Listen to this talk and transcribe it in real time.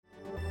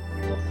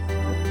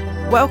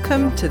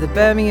Welcome to the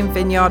Birmingham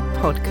Vineyard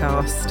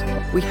podcast.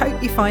 We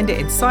hope you find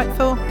it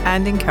insightful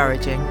and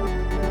encouraging.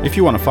 If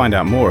you want to find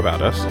out more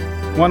about us,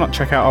 why not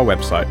check out our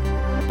website,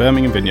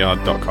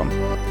 birminghamvineyard.com.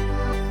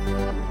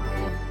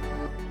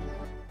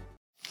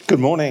 Good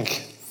morning.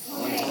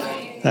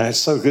 It's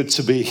so good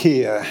to be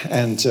here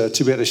and to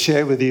be able to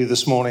share with you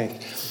this morning.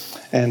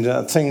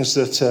 And things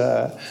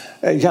that,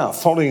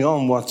 following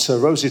on what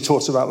Rosie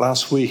talked about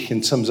last week in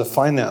terms of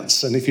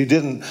finance. And if you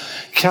didn't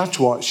catch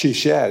what she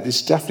shared,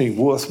 it's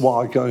definitely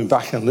worthwhile going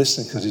back and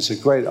listening because it's a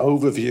great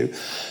overview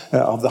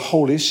of the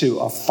whole issue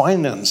of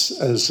finance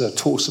as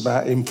talks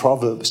about in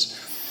Proverbs.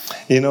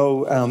 You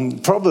know,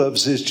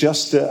 Proverbs is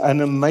just an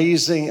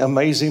amazing,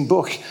 amazing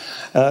book.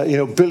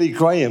 Billy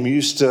Graham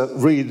used to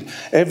read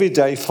every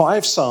day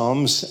 5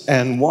 Psalms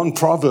and 1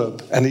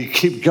 proverb, and he'd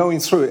keep going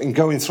through it and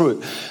going through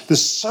it.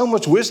 There's so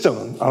much wisdom,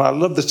 and I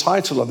love the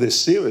title of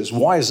this series,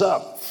 Wise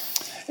Up.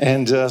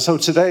 And so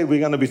today we're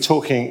going to be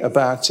talking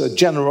about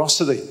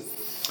generosity.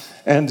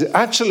 And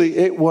actually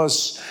it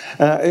was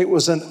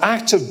an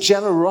act of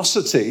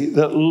generosity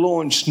that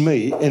launched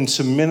me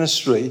into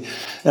ministry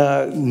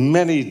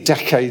many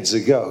decades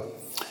ago.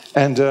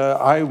 And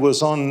I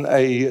was on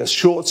a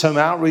short-term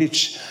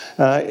outreach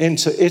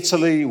into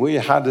Italy. We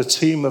had a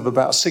team of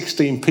about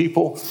 16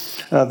 people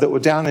that were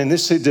down in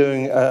Italy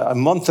doing a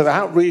month of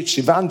outreach,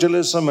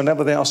 evangelism, and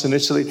everything else in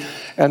Italy.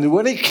 And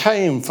when it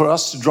came for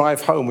us to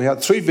drive home, we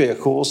had 3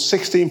 vehicles,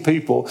 16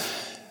 people.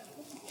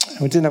 And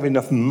we didn't have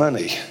enough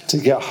money to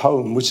get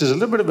home, which is a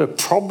little bit of a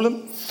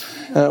problem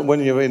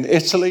when you're in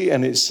Italy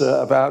and it's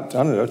about,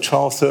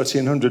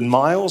 1,200-1,300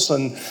 miles.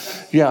 And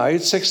yeah,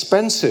 it's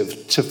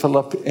expensive to fill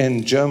up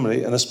in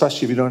Germany, and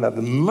especially if you don't have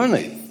the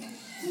money.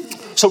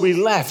 So we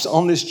left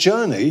on this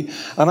journey,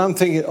 and I'm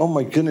thinking, oh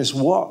my goodness,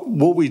 what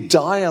will we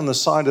die on the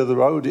side of the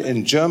road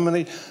in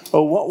Germany?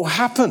 Or what will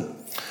happen?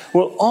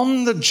 Well,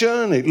 on the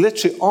journey,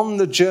 literally on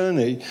the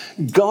journey,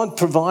 God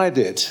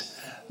provided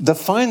the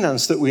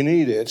finance that we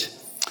needed.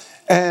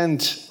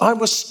 And I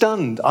was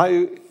stunned.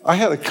 I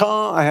had a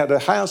car, I had a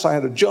house, I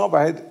had a job,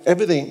 I had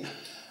everything.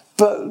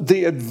 But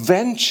the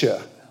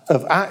adventure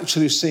of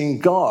actually seeing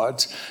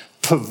God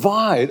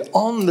provide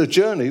on the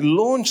journey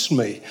launched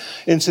me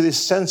into this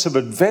sense of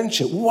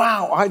adventure.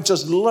 Wow, I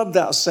just love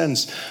that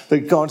sense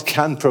that God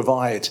can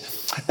provide.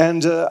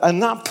 And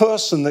that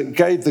person that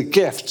gave the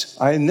gift,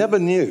 I never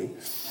knew.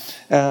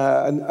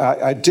 And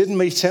I did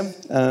meet him,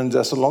 and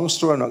that's a long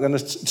story. I'm not going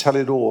to tell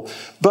it all.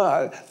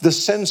 But the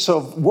sense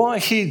of what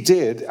he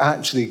did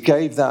actually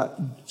gave that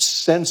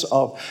sense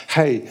of,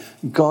 hey,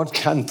 God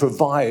can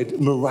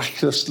provide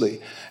miraculously.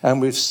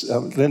 And we've,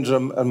 Linda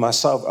and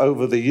myself,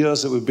 over the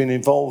years that we've been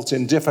involved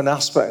in different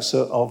aspects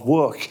of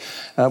work,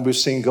 we've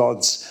seen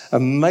God's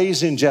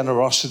amazing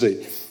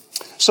generosity.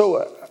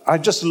 So I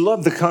just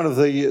love the kind of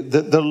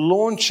the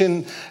launch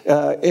in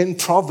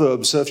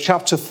Proverbs of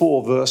chapter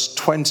 4, verse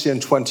 20 and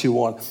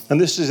 21.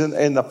 And this is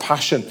in the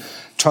Passion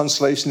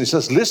translation. It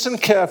says, listen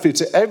carefully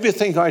to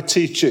everything I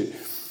teach you.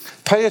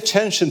 Pay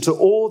attention to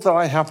all that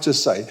I have to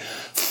say.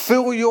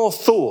 Fill your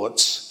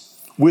thoughts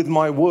with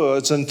my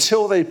words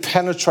until they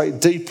penetrate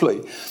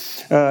deeply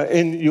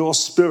in your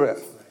spirit.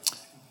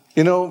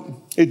 You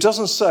know, it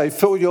doesn't say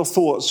fill your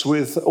thoughts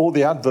with all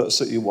the adverts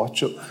that you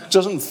watch. It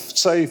doesn't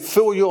say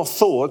fill your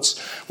thoughts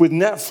with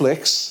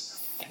Netflix.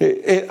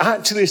 It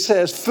actually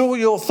says fill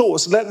your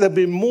thoughts. Let there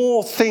be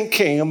more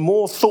thinking and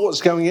more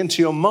thoughts going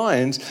into your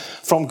mind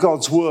from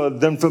God's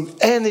word than from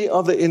any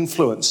other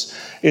influence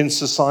in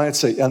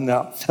society. And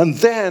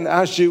then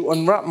as you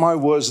unwrap my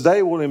words,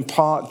 they will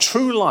impart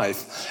true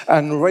life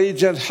and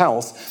radiant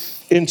health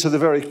into the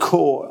very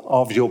core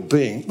of your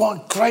being.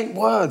 What great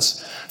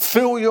words.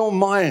 Fill your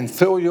mind,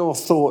 fill your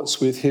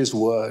thoughts with his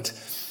word.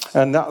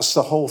 And that's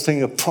the whole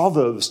thing of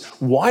Proverbs.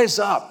 Wise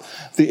up.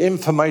 The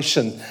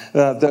information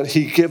that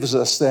he gives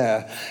us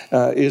there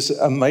is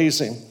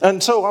amazing.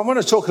 And so I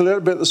want to talk a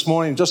little bit this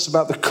morning just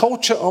about the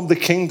culture of the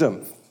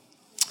kingdom.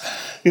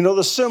 You know,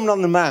 the Sermon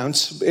on the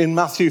Mount in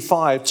Matthew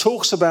 5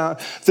 talks about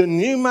the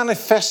new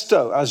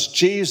manifesto as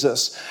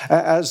Jesus,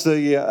 as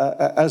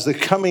the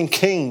coming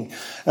king,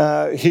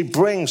 he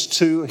brings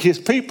to his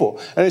people.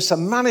 And it's a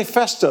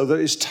manifesto that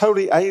is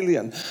totally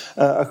alien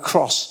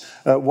across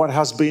what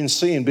has been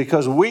seen,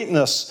 because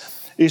weakness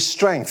is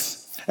strength.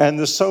 And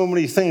there's so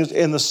many things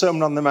in the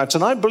Sermon on the Mount.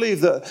 And I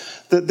believe that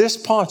this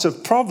part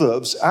of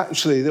Proverbs,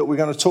 actually, that we're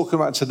going to talk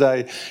about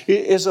today,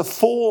 is a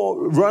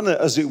forerunner,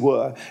 as it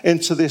were,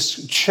 into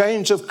this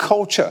change of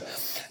culture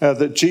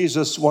that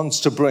Jesus wants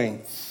to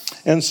bring.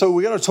 And so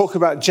we're going to talk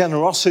about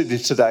generosity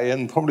today.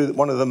 And probably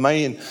one of the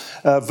main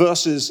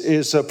verses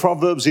is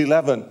Proverbs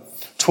 11.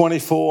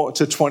 24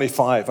 to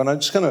 25. And I'm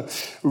just going to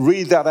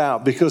read that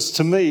out because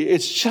to me,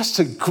 it's just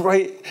a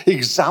great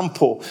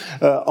example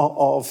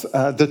of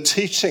the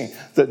teaching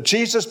that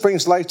Jesus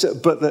brings later,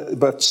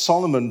 but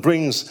Solomon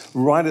brings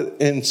right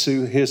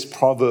into his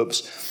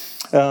Proverbs.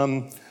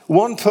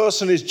 One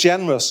person is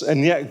generous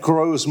and yet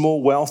grows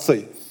more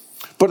wealthy,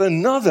 but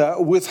another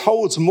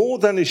withholds more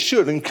than he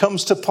should and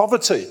comes to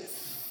poverty.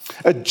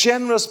 A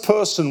generous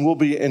person will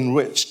be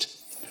enriched,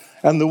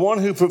 And the one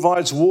who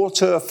provides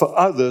water for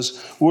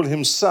others will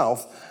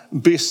himself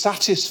be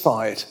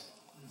satisfied.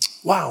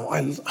 Wow, I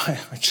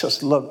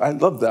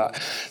love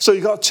that. So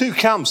you've got two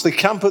camps, the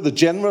camp of the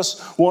generous,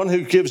 one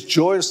who gives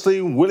joyously,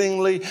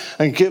 willingly,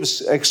 and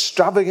gives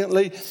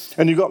extravagantly,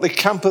 and you've got the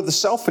camp of the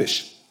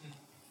selfish.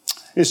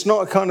 It's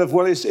not a kind of,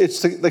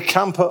 it's the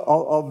camp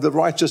of the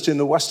righteous in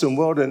the Western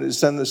world, and it's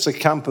the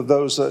camp of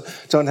those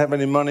that don't have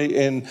any money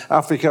in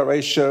Africa,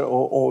 Asia,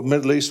 or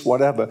Middle East,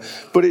 whatever.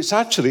 But it's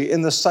actually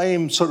in the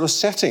same sort of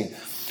setting.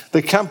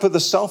 The camp of the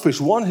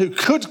selfish, one who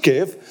could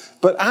give,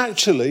 but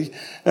actually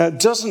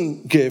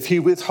doesn't give, he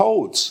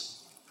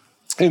withholds.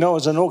 You know,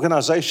 as an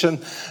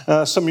organization,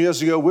 some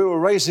years ago, we were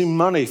raising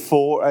money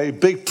for a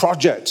big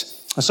project.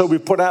 And so we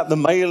put out the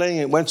mailing,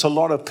 it went to a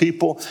lot of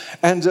people,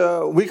 and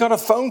we got a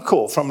phone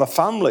call from a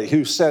family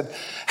who said,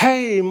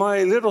 hey,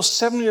 my little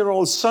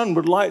 7-year-old son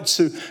would like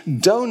to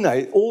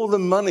donate all the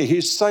money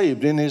he's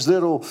saved in his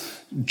little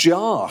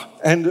jar.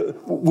 And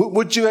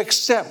would you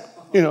accept,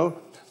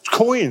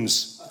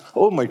 coins?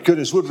 Oh my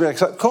goodness, would we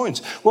accept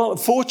coins? Well,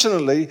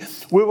 fortunately,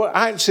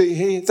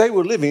 they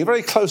were living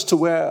very close to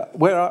where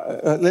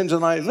Linda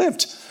and I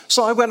lived.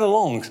 So I went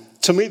along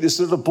to meet this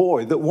little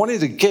boy that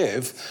wanted to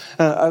give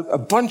a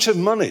bunch of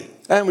money.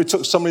 And we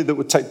took somebody that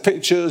would take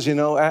pictures,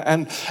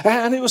 and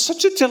it was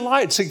such a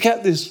delight to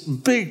get this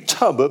big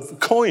tub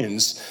of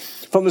coins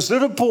from this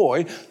little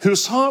boy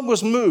whose heart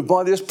was moved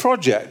by this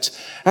project.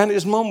 And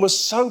his mum was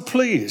so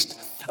pleased.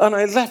 And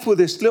I left with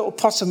this little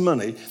pot of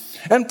money.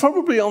 And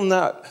probably on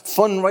that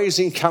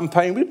fundraising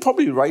campaign, we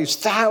probably raised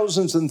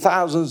thousands and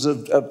thousands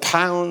of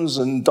pounds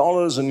and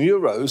dollars and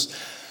euros.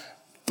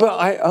 But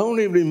I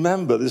only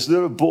remember this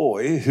little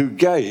boy who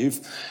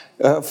gave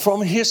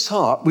from his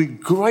heart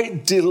with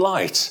great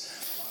delight.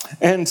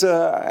 And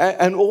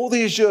all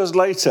these years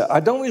later, I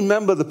don't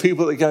remember the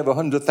people that gave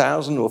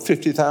 $100,000 or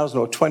 $50,000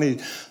 or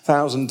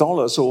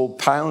 $20,000 or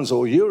pounds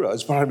or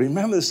euros, but I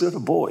remember this little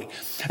boy.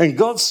 And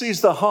God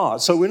sees the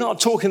heart. So we're not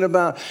talking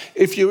about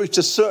if you reach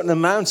a certain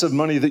amount of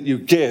money that you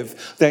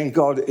give, then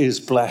God is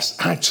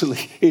blessed.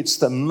 Actually, it's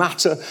the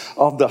matter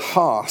of the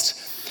heart.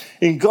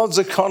 In God's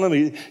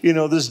economy,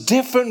 there's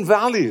different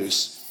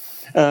values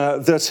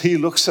that he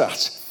looks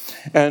at.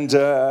 And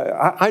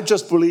I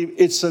just believe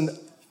it's an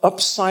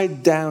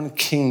upside-down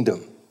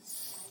kingdom.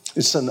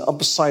 It's an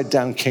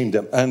upside-down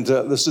kingdom. And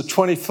there's a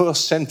 21st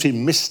century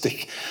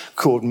mystic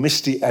called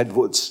Misty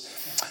Edwards,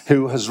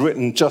 who has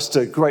written just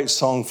a great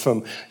song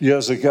from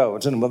years ago. I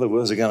don't know whether the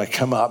words are going to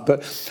come up,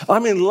 but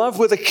I'm in love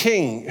with a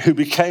king who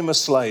became a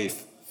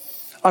slave.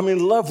 I'm in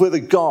love with a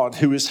God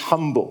who is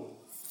humble.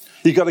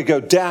 You've got to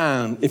go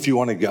down if you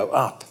want to go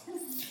up.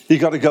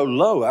 You've got to go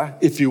lower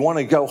if you want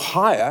to go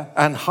higher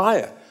and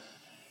higher.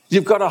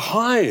 You've got to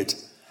hide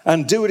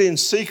and do it in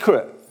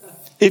secret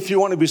if you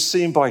want to be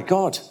seen by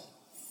God.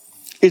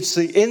 It's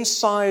the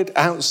inside,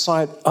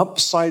 outside,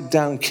 upside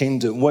down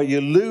kingdom where you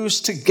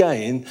lose to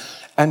gain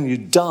and you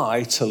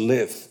die to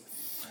live.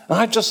 And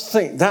I just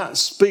think that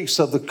speaks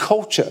of the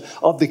culture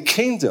of the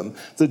kingdom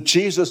that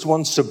Jesus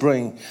wants to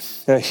bring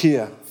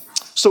here.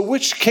 So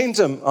which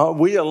kingdom are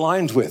we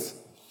aligned with?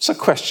 It's a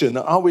question.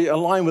 Are we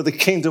aligned with the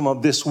kingdom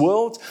of this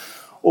world,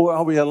 or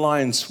are we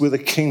aligned with the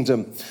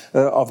kingdom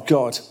of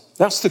God?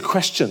 That's the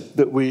question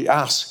that we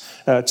ask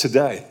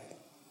today.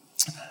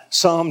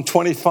 Psalm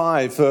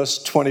 25,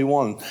 verse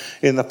 21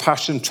 in the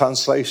Passion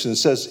Translation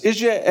says,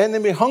 is your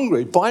enemy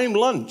hungry? Buy him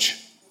lunch.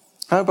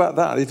 How about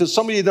that? If it's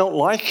somebody you don't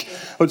like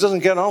or doesn't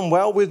get on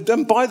well with,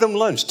 then buy them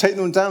lunch. Take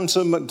them down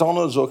to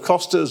McDonald's or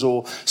Costa's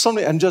or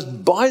something and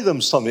just buy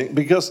them something,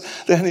 because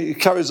then it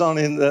carries on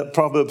in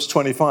Proverbs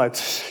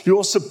 25.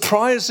 Your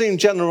surprising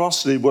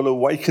generosity will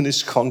awaken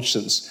his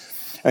conscience,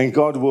 and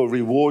God will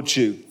reward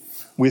you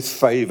with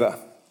favor.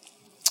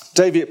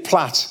 David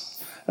Platt,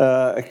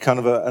 kind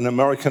of an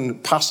American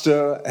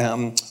pastor,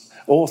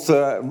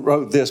 author,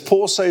 wrote this.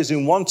 Paul says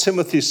in 1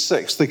 Timothy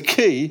 6, the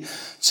key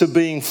to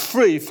being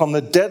free from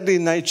the deadly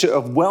nature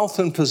of wealth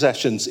and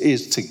possessions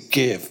is to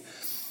give.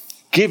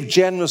 Give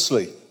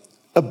generously,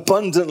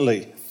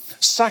 abundantly,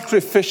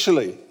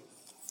 sacrificially.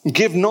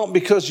 Give not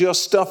because your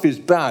stuff is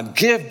bad.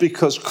 Give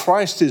because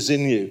Christ is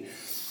in you.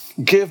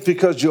 Give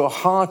because your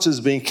heart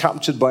has been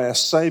captured by a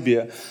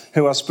Savior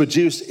who has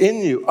produced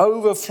in you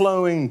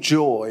overflowing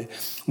joy,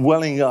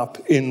 welling up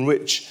in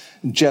rich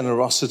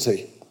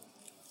generosity.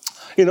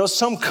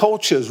 Some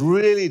cultures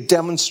really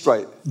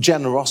demonstrate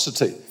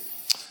generosity.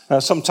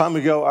 Some time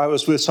ago, I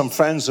was with some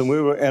friends, and we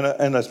were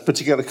in a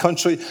particular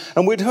country,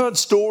 and we'd heard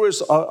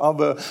stories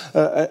of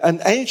an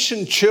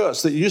ancient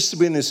church that used to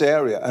be in this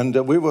area, and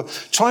we were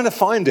trying to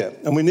find it,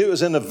 and we knew it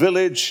was in a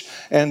village,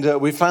 and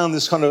we found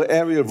this kind of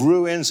area of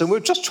ruins, and we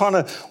were just trying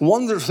to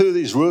wander through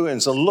these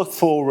ruins and look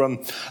for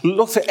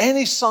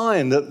any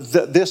sign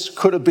that this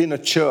could have been a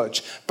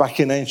church back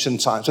in ancient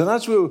times. And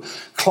as we were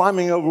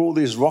climbing over all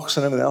these rocks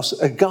and everything else,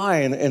 a guy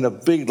in a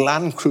big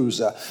Land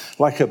Cruiser,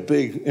 like a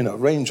big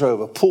Range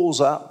Rover,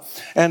 pulls up.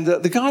 And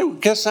the guy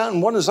gets out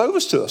and wanders over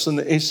to us.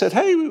 And he said,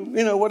 hey,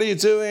 what are you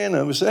doing?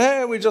 And we said,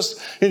 hey, we're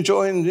just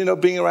enjoying,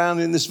 being around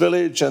in this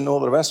village and all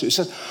the rest of it.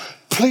 He said,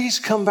 please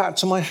come back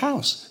to my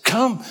house.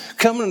 Come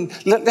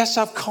and let's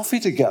have coffee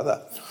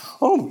together.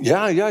 Oh,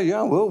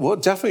 yeah. We'll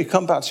definitely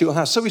come back to your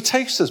house. So he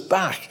takes us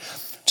back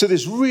to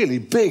this really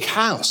big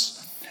house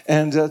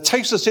and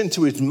takes us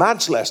into his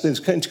majlis,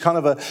 into kind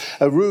of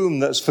a room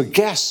that's for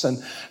guests.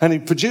 And he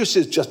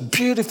produces just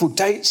beautiful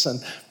dates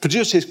and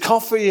produces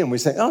coffee. And we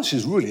think, oh,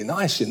 she's really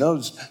nice,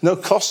 There's no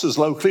cost us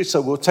locally,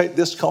 so we'll take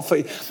this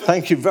coffee.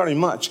 Thank you very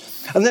much.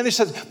 And then he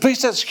said,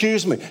 please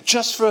excuse me,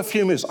 just for a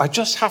few minutes. I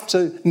just have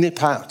to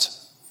nip out.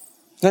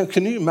 Now,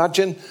 can you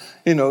imagine,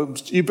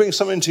 you bring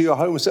someone into your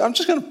home and say, I'm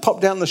just going to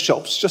pop down the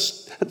shops,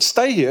 just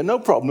stay here, no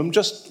problem,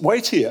 just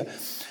wait here.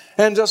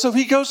 And so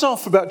he goes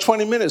off for about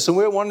 20 minutes, and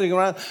we're wandering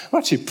around. We're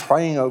actually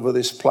praying over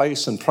this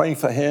place and praying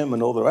for him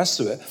and all the rest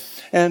of it.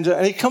 And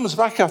he comes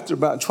back after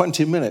about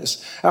 20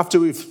 minutes, after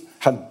we've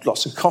had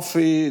lots of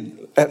coffee,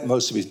 ate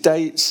most of his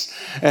dates,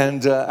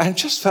 and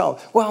just felt,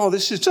 wow,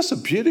 this is just a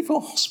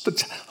beautiful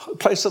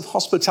place of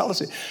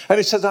hospitality. And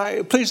he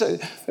said, please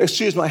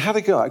excuse me, I had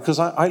to go out because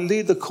I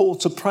lead the call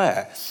to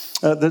prayer.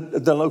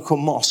 The local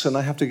mosque, and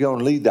I have to go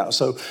and lead that.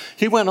 So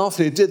he went off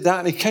and he did that,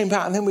 and he came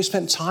back, and then we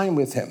spent time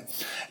with him.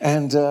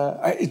 And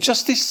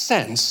just this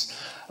sense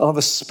of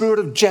a spirit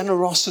of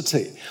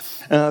generosity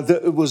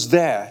that was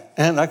there.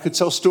 And I could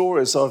tell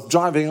stories of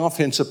driving off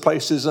into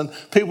places and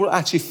people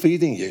actually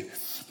feeding you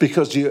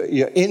because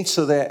you're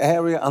into their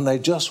area and they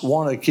just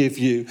want to give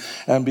you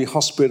and be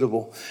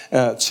hospitable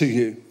to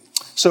you.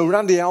 So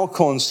Randy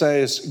Alcorn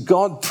says,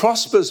 God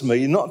prospers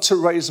me not to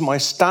raise my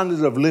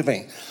standard of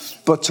living,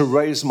 but to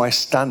raise my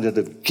standard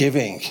of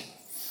giving.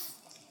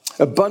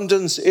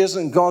 Abundance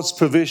isn't God's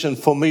provision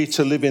for me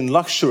to live in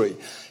luxury.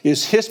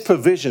 It's his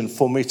provision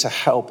for me to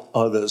help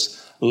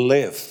others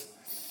live.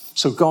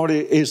 So God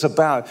is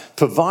about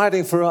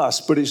providing for us,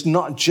 but it's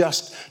not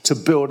just to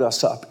build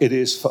us up. It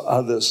is for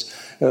others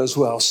as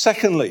well.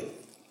 Secondly,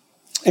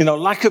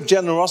 lack of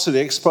generosity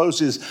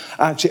exposes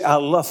actually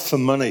our love for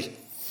money.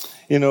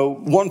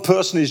 One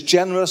person is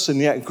generous and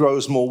yet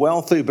grows more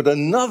wealthy, but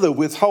another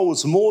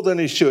withholds more than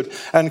he should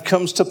and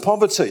comes to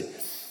poverty.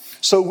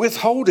 So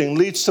withholding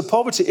leads to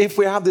poverty. If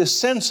we have this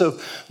sense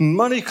of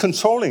money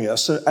controlling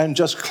us and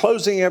just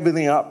closing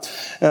everything up,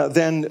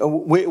 then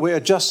we're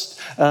just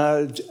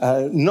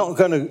not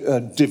going to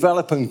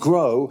develop and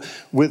grow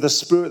with the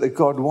spirit that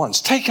God wants.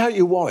 Take out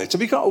your wallet.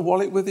 Have you got a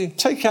wallet with you?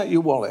 Take out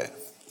your wallet.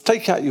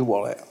 Take out your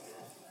wallet.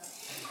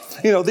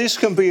 This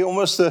can be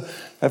almost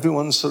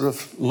everyone's sort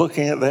of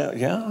looking at that.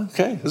 Yeah,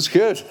 okay, that's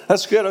good.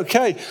 That's good,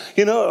 okay.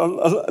 A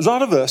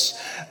lot of us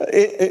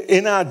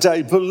in our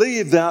day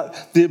believe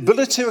that the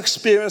ability to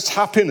experience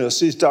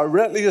happiness is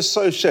directly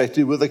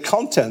associated with the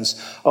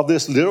contents of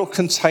this little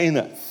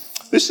container.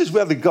 This is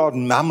where the god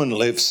Mammon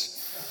lives.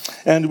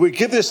 And we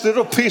give this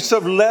little piece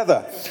of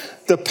leather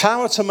the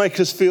power to make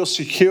us feel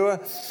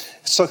secure,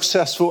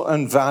 successful,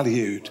 and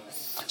valued.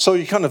 So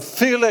you kind of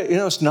feel it,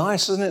 it's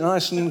nice, isn't it?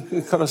 Nice and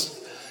kind of...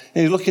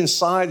 And you look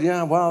inside,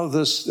 yeah, wow,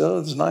 there's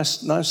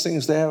nice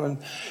things there. And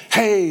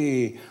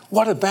hey,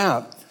 what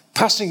about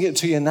passing it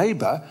to your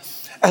neighbor?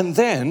 And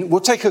then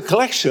we'll take a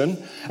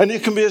collection and you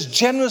can be as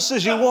generous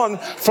as you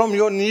want from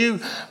your new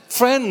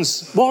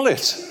friend's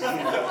wallet.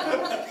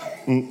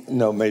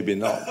 No, maybe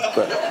not.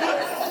 But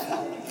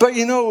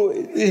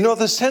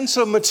the sense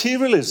of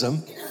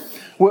materialism,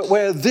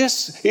 where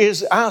this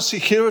is our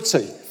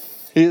security,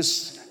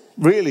 is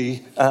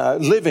really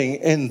living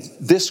in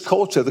this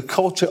culture, the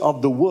culture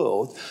of the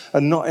world,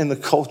 and not in the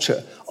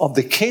culture of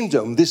the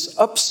kingdom, this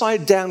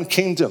upside-down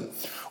kingdom,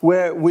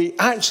 where we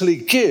actually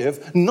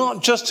give,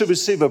 not just to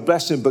receive a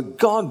blessing, but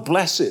God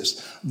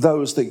blesses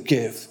those that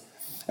give.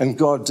 And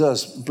God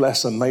does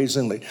bless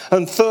amazingly.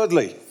 And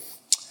thirdly,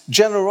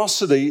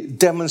 generosity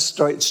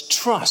demonstrates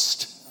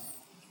trust.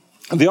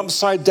 The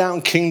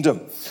upside-down kingdom.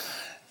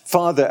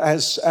 Father,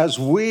 as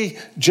we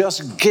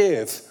just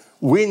give,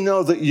 we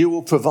know that you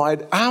will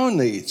provide our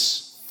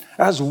needs.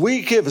 As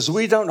we give, as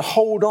we don't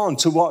hold on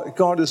to what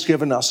God has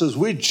given us, as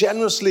we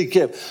generously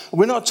give,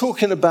 we're not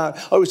talking about,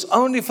 it's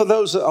only for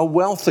those that are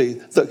wealthy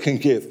that can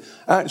give.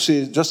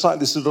 Actually, just like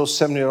this little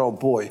 7-year-old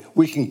boy,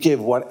 we can give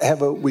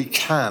whatever we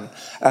can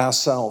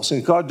ourselves.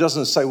 And God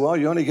doesn't say, well,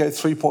 you only gave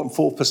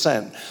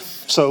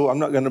 3.4%, so I'm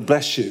not going to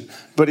bless you.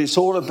 But it's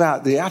all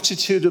about the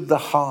attitude of the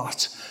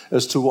heart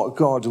as to what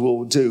God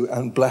will do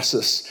and bless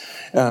us.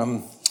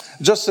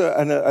 Just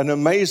an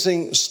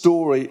amazing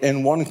story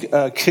in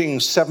 1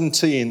 Kings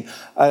 17,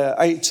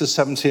 8 to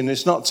 17.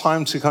 It's not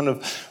time to kind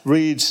of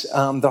read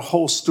the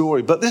whole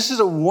story, but this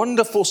is a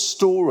wonderful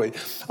story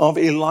of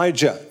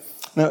Elijah.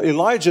 Now,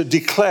 Elijah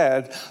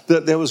declared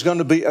that there was going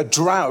to be a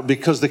drought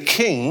because the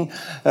king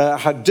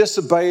had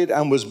disobeyed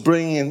and was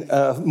bringing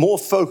more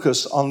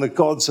focus on the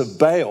gods of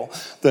Baal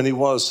than he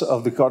was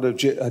of the God of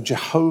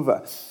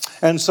Jehovah.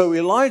 And so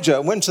Elijah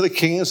went to the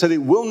king and said, it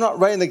will not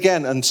rain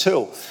again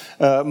until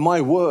my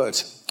word.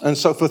 And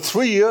so for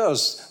 3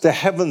 years, the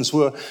heavens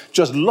were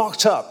just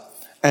locked up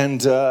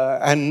and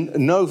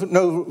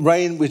no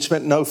rain, which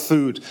meant no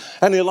food.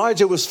 And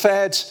Elijah was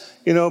fed,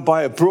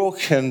 by a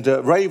brook, and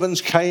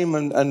ravens came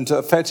and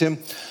fed him.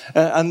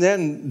 And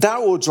then that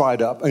all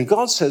dried up. And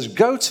God says,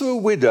 go to a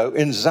widow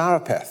in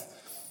Zarephath.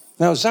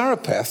 Now,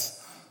 Zarephath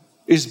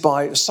is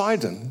by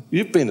Sidon.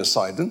 You've been to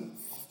Sidon.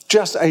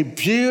 Just a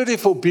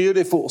beautiful,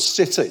 beautiful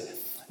city.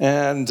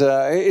 And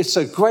it's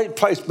a great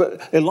place.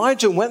 But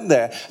Elijah went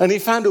there, and he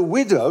found a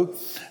widow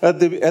at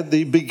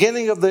the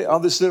beginning of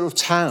this little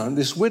town.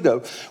 This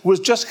widow was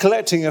just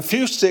collecting a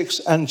few sticks,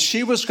 and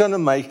she was going to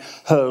make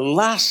her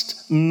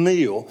last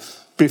meal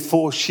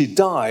before she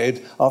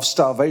died of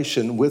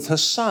starvation with her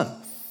son.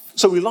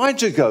 So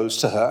Elijah goes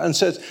to her and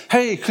says,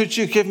 hey, could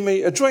you give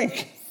me a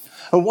drink?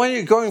 And while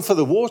you're going for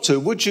the water,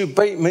 would you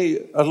bake me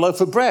a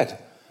loaf of bread?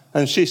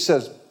 And she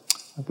says,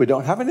 we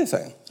don't have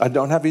anything. I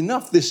don't have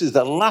enough. This is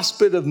the last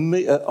bit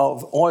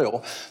of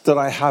oil that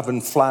I have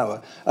in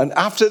flour. And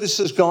after this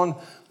is gone,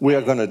 we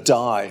are going to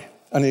die.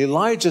 And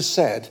Elijah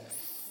said,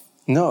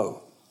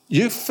 no,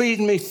 you feed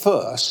me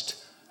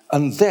first,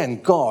 and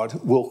then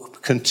God will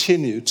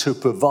continue to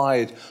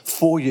provide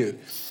for you.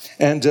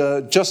 And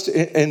just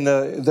in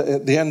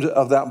the end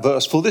of that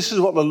verse, for this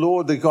is what the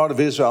Lord, the God of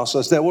Israel,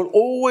 says, there will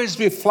always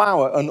be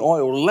flour and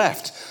oil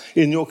left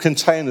in your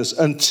containers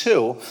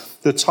until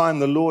the time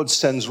the Lord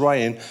sends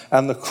rain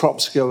and the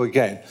crops go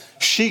again.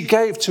 She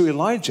gave to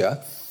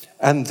Elijah,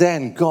 and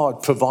then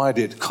God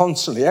provided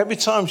constantly. Every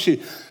time she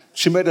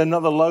made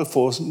another loaf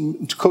or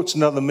cooked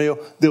another meal,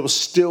 there was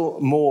still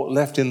more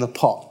left in the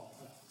pot.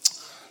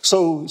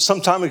 So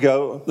some time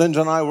ago, Linda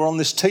and I were on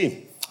this team.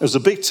 It was a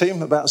big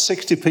team, about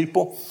 60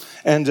 people,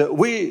 and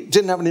we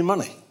didn't have any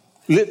money.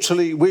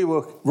 Literally, we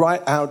were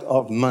right out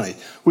of money.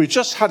 We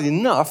just had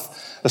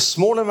enough, a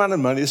small amount of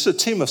money. This is a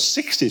team of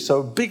 60, so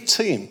a big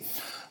team.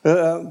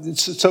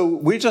 So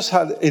we just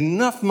had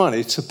enough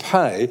money to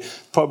pay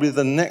probably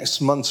the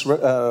next month's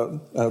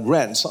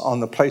rents on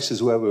the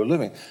places where we were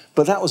living.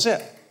 But that was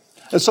it.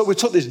 And so we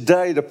took this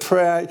day to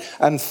pray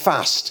and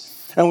fast.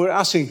 And we're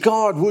asking,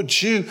 God,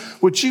 would you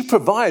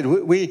provide?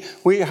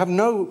 We have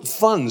no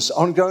funds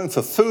ongoing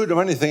for food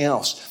or anything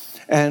else.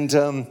 And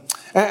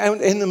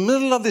in the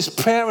middle of this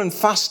prayer and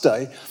fast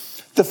day,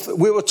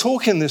 we were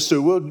talking this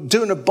through. We were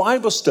doing a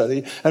Bible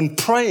study and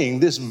praying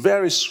this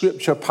very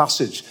scripture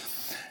passage.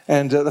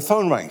 And the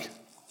phone rang.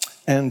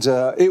 And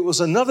it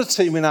was another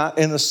team in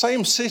the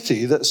same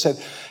city that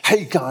said,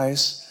 hey,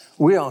 guys,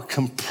 we are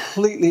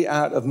completely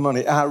out of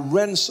money. Our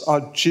rents are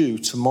due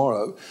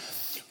tomorrow.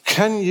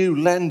 Can you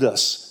lend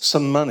us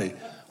some money?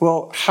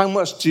 Well, how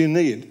much do you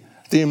need?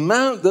 The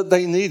amount that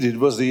they needed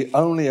was the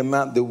only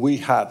amount that we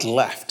had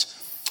left.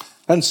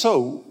 And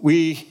so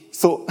we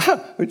thought,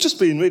 we've just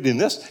been reading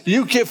this.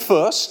 You give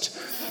first,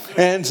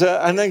 and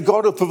then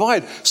God will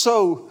provide.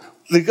 So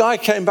the guy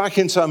came back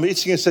into our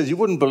meeting and said, you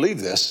wouldn't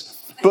believe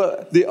this,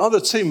 but the other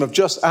team have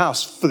just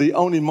asked for the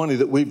only money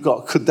that we've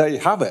got. Could they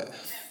have it?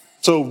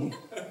 So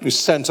we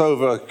sent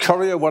over a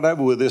courier,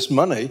 whatever, with this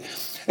money.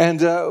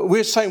 And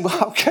we're saying,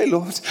 well, okay,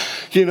 Lord,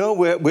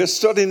 we're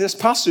studying this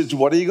passage.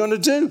 What are you going to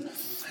do?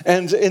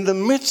 And in the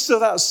midst of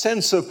that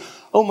sense of,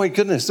 oh my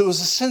goodness, there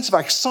was a sense of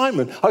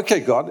excitement.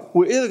 Okay, God,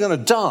 we're either going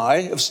to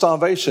die of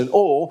starvation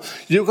or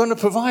you're going to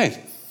provide.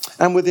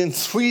 And within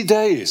 3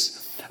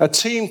 days, a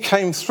team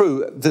came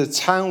through the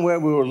town where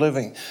we were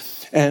living.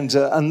 And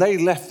they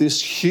left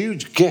this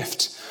huge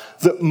gift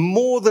that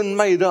more than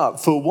made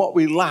up for what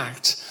we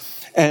lacked.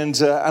 And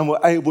were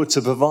able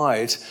to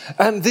provide.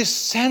 And this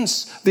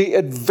sense, the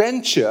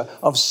adventure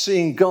of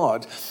seeing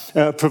God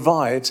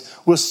provide,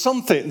 was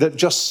something that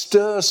just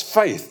stirs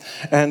faith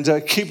and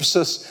keeps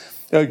us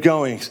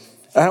going.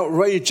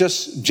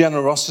 Outrageous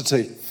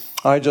generosity,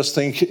 I just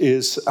think,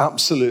 is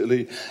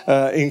absolutely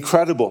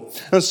incredible.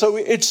 And so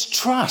it's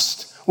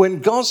trust. When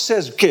God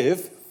says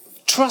give,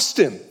 trust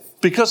him.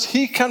 Because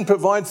he can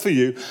provide for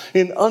you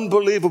in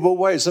unbelievable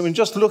ways. I mean,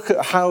 just look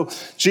at how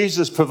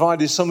Jesus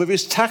provided some of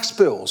his tax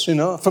bills,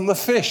 from the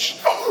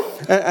fish.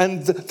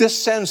 And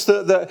this sense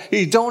that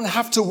you don't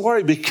have to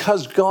worry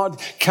because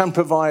God can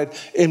provide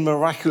in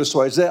miraculous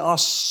ways. There are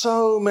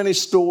so many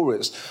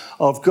stories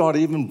of God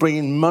even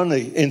bringing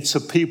money into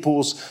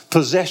people's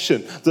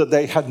possession that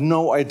they had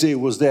no idea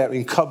was there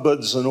in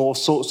cupboards and all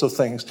sorts of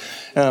things.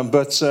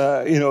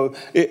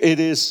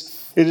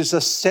 It is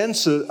a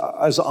sense of,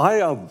 as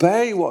I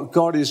obey what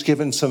God has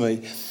given to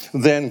me,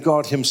 then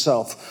God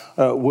himself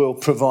will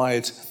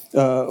provide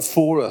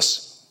for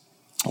us.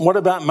 What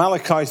about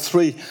Malachi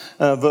 3,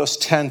 verse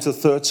 10 to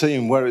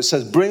 13, where it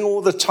says, bring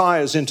all the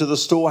tithes into the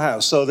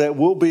storehouse, so there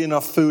will be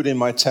enough food in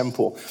my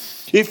temple.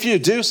 If you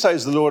do,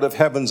 says the Lord of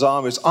heaven's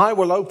armies, I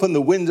will open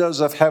the windows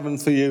of heaven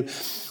for you.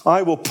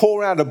 I will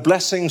pour out a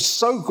blessing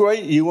so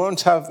great you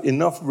won't have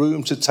enough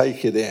room to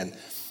take it in.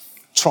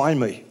 Try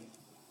me.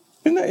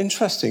 Isn't that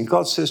interesting?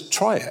 God says,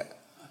 try it.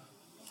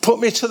 Put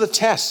me to the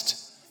test.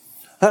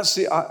 That's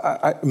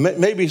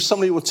maybe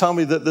somebody will tell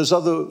me that there's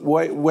other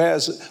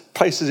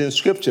places in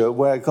Scripture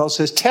where God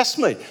says, test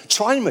me,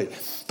 try me.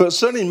 But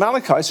certainly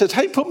Malachi said,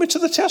 hey, put me to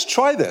the test,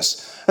 try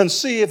this, and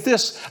see if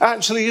this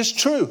actually is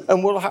true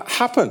and will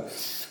happen.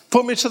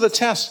 Put me to the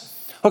test.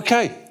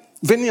 Okay,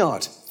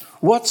 Vineyard,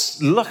 what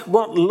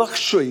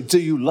luxury do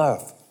you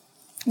love?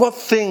 What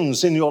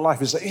things in your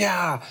life is that,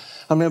 I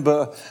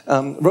remember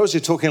Rosie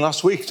talking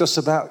last week just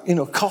about,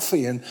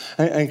 coffee and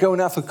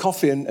going out for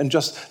coffee and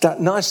just that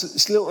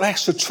nice little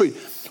extra treat.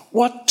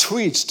 What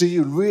treats do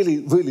you really,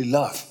 really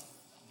love?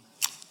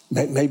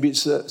 Maybe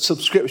it's a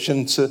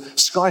subscription to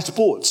Sky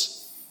Sports.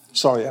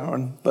 Sorry,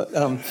 Aaron, but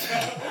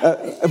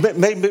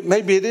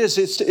maybe it is.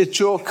 It's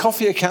your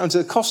coffee account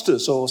at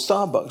Costa's or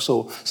Starbucks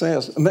or something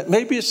else.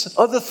 Maybe it's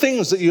other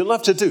things that you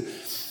love to do.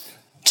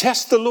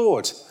 Test the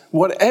Lord.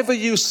 Whatever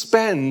you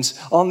spend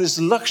on this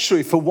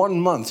luxury for 1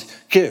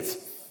 month, give.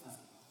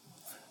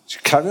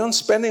 Carry on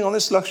spending on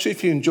this luxury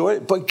if you enjoy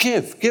it, but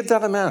give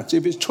that amount.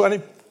 If it's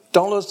 $20,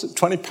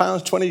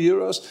 £20, 20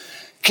 euros,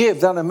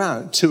 give that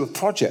amount to a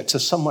project, to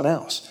someone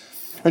else.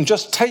 And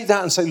just take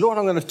that and say, Lord,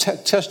 I'm going to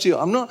test you.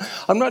 I'm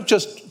not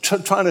just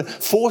trying to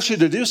force you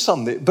to do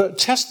something, but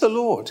test the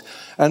Lord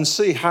and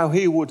see how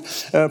he would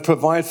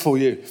provide for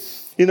you.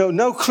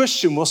 No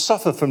Christian will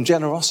suffer from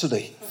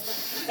generosity.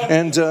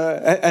 And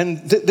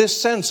this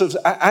sense of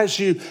as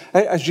you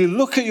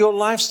look at your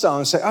lifestyle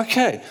and say,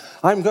 okay,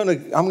 I'm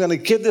going to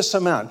give this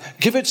amount,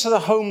 give it to the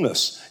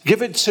homeless,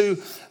 give it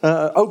to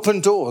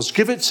Open Doors,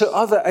 give it to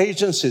other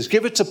agencies,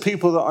 give it to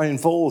people that are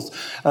involved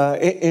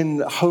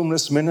in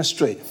homeless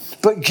ministry.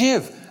 But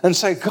give and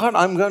say, God,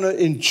 I'm going to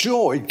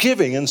enjoy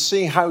giving and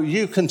see how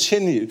you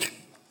continue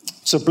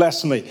to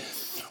bless me.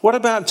 What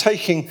about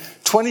taking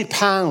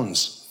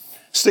 £20,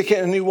 stick it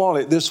in your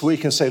wallet this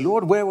week and say,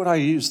 Lord, where would I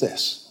use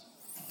this?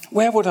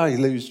 Where would I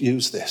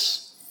use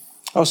this?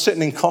 I was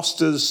sitting in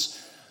Costa's.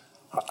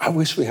 I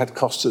wish we had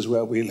Costa's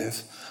where we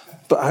live.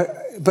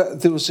 But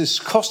there was this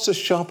Costa's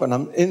shop, and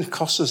I'm in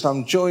Costa's, and I'm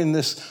enjoying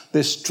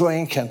this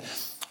drink. And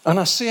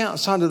I see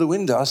outside of the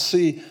window, I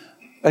see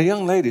a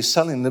young lady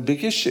selling the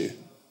Big Issue.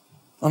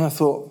 And I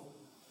thought,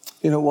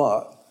 you know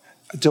what?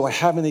 Do I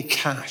have any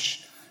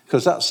cash?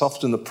 Because that's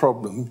often the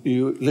problem.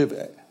 You live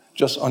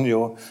just on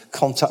your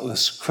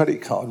contactless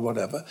credit card,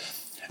 whatever.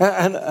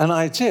 And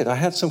I did. I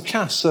had some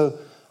cash. So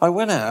I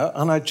went out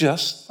and I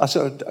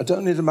said, I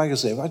don't need a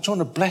magazine. I just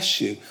want to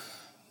bless you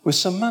with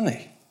some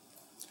money.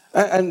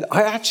 And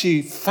I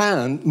actually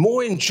found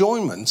more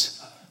enjoyment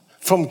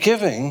from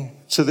giving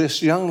to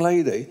this young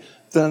lady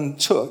than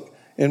took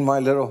in my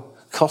little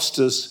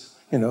Costa's,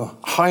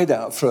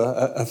 hideout for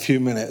a few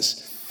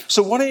minutes.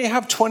 So why don't you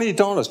have $20,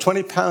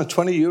 £20,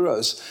 20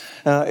 euros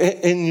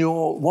in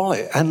your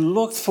wallet and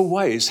look for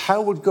ways,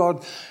 how would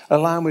God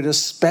allow me to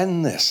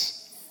spend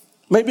this?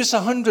 Maybe it's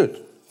 £100.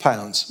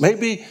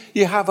 Maybe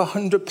you have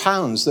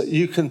 £100 that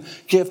you can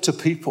give to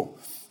people.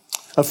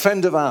 A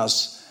friend of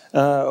ours,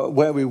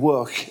 where we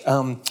work,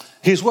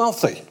 he's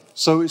wealthy,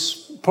 so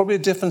it's probably a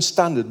different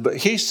standard, but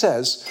he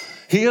says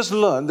he has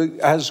learned that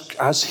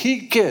as he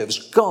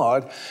gives,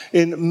 God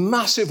in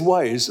massive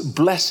ways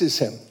blesses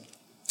him.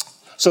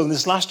 So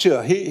this last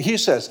year, he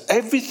says,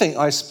 everything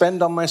I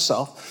spend on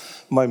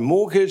myself, my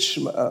mortgage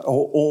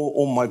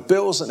or my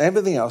bills and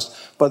everything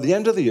else, by the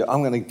end of the year,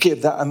 I'm going to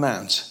give that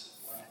amount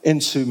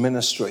into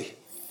ministry.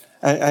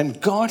 And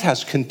God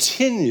has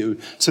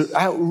continued to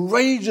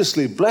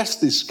outrageously bless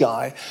this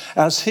guy,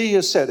 as he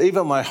has said,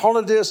 even my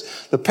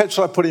holidays, the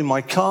petrol I put in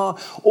my car,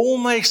 all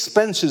my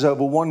expenses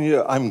over 1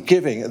 year, I'm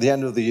giving at the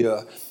end of the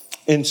year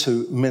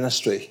into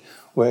ministry,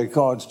 where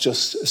God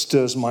just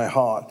stirs my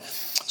heart.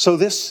 So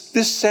this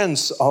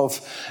sense of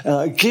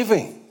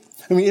giving.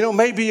 I mean,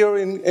 maybe you're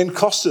in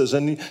Costa's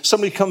and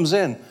somebody comes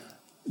in,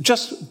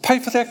 just pay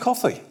for their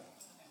coffee.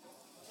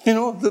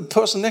 The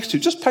person next to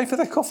you, just pay for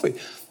their coffee.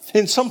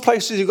 In some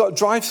places, you've got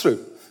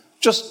drive-through.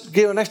 Just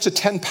give an extra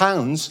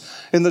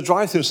 £10 in the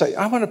drive-through and say,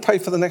 I want to pay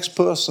for the next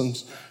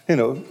person's,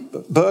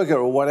 burger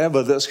or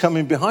whatever that's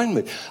coming behind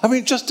me. I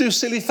mean, just do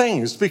silly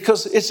things,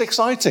 because it's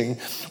exciting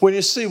when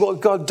you see what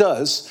God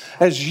does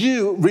as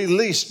you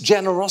release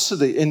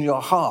generosity in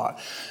your heart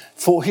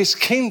for his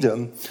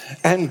kingdom,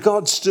 and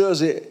God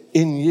stirs it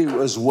in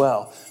you as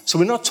well. So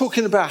we're not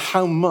talking about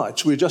how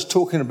much, we're just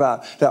talking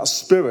about that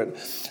spirit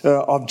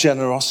of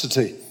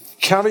generosity.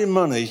 Carry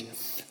money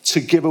to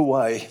give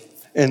away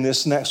in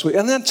this next week.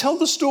 And then tell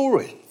the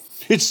story.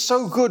 It's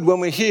so good when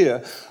we hear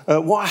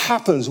what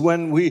happens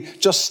when we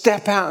just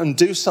step out and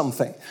do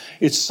something.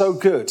 It's so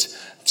good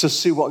to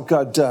see what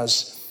God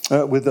does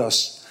with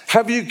us.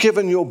 Have you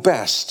given your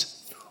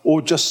best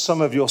or just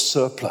some of your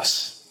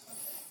surplus?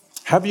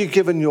 Have you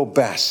given your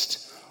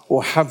best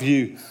or have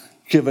you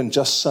given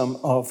just some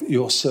of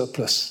your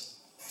surplus?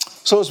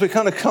 So as we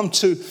kind of come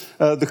to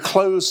the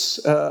close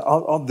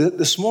of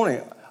this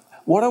morning,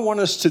 what I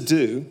want us to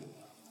do,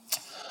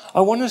 I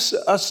want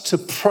us to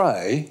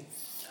pray.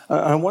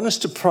 I want us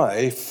to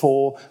pray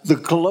for the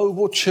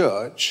global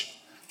church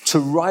to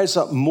rise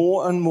up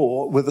more and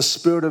more with a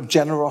spirit of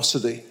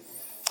generosity.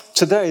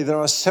 Today, there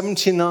are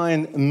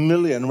 79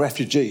 million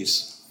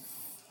refugees.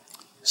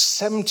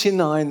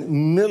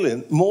 79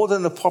 million, more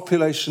than the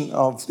population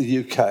of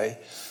the UK.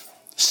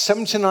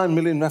 79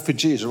 million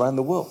refugees around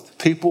the world.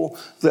 People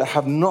that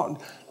have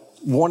not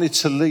wanted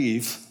to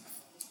leave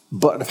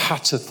but have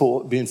had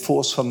to be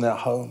enforced from their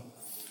home.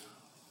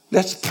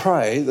 Let's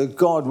pray that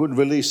God would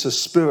release a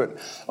spirit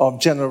of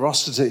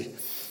generosity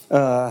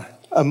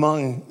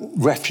among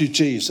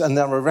refugees. And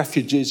there are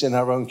refugees in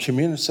our own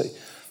community.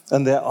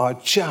 And there are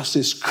just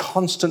this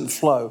constant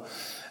flow.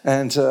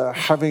 And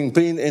having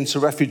been into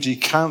refugee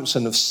camps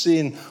and have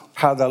seen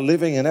how they're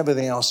living and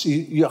everything else,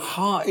 your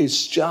heart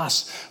is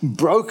just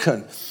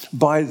broken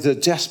by the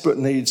desperate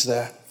needs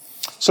there.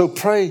 So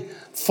pray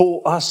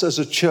for us as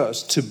a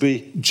church to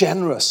be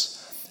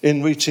generous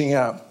in reaching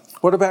out.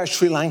 What about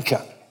Sri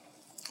Lanka?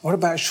 What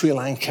about Sri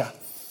Lanka?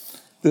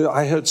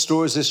 I heard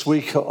stories this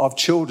week of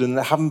children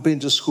that haven't been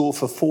to school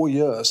for 4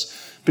 years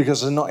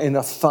because there's not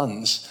enough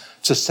funds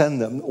to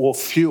send them or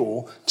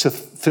fuel to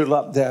fill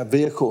up their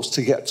vehicles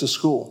to get to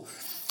school.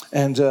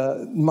 And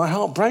my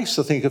heart breaks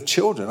to think of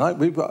children. Right?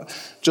 We've got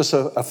just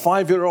a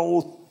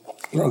 5-year-old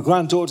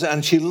granddaughter,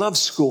 and she loves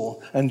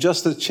school. And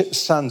just the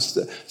sense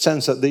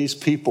that these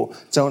people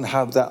don't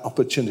have that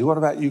opportunity. What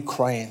about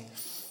Ukraine?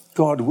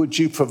 God, would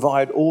you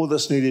provide all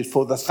that's needed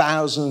for the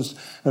thousands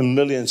and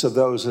millions of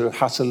those who have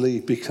had to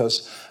leave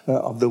because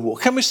of the war?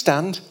 Can we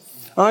stand?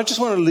 And I just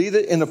want to lead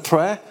it in a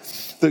prayer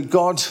that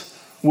God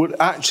would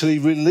actually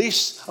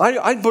release.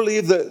 I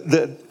believe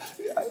that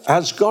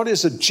as God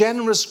is a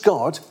generous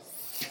God,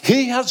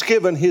 he has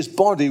given his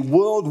body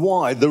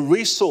worldwide the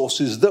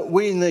resources that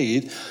we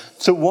need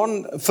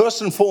to,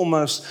 first and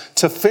foremost,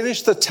 to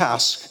finish the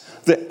task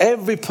that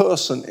every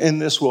person in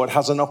this world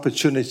has an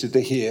opportunity to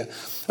hear.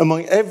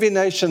 Among every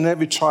nation and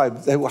every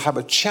tribe, they will have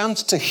a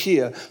chance to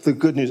hear the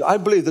good news. I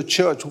believe the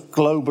church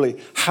globally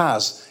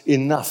has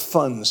enough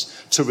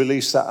funds to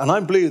release that. And I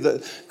believe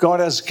that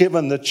God has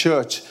given the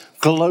church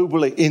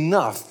globally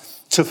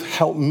enough to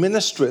help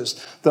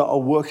ministries that are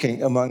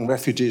working among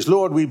refugees.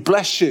 Lord, we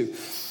bless you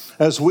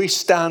as we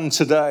stand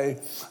today,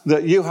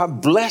 that you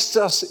have blessed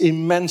us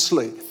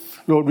immensely.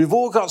 Lord, we've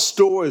all got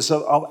stories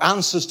of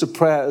answers to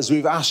prayer as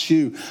we've asked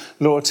you,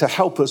 Lord, to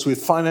help us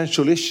with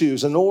financial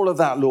issues and all of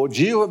that, Lord.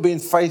 You have been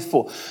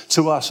faithful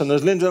to us. And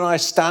as Linda and I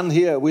stand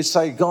here, we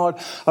say, God,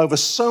 over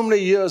so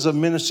many years of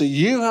ministry,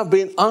 you have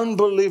been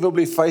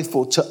unbelievably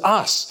faithful to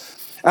us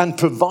and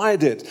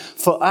provided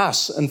for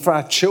us and for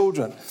our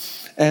children.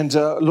 And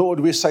Lord,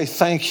 we say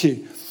thank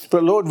you.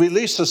 But Lord,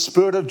 release a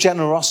spirit of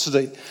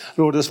generosity,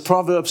 Lord, as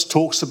Proverbs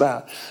talks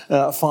about,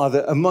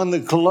 Father, among the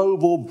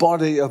global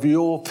body of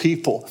your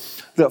people,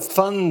 that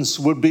funds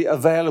would be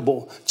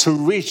available to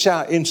reach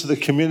out into the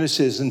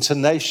communities, into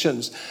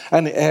nations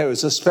and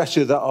areas,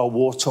 especially that are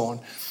war-torn.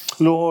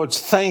 Lord,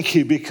 thank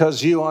you,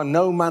 because you are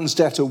no man's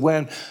debtor.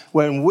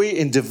 When we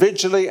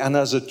individually and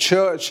as a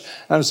church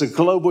and as a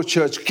global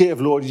church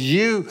give, Lord,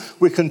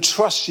 we can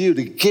trust you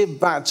to give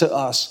back to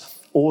us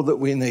all that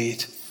we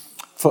need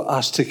for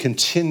us to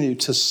continue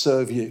to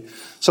serve you.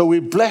 So we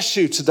bless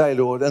you today,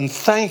 Lord, and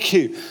thank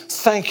you.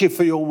 Thank you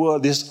for your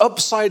word, this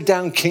upside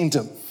down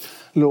kingdom,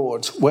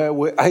 Lord, where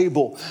we're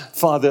able,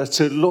 Father,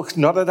 to look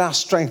not at our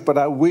strength, but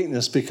our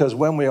weakness, because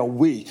when we are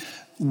weak,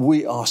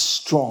 we are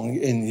strong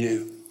in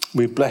you.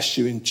 We bless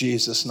you in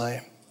Jesus'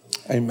 name.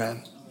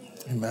 Amen.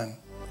 Amen.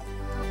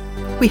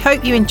 We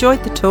hope you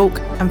enjoyed the talk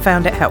and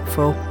found it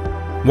helpful.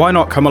 Why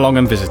not come along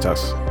and visit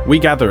us? We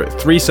gather at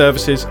 3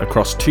 services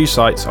across 2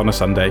 sites on a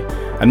Sunday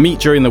and meet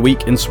during the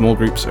week in small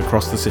groups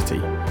across the city.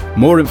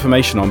 More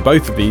information on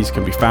both of these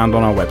can be found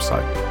on our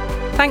website.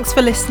 Thanks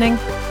for listening,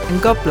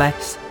 and God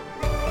bless.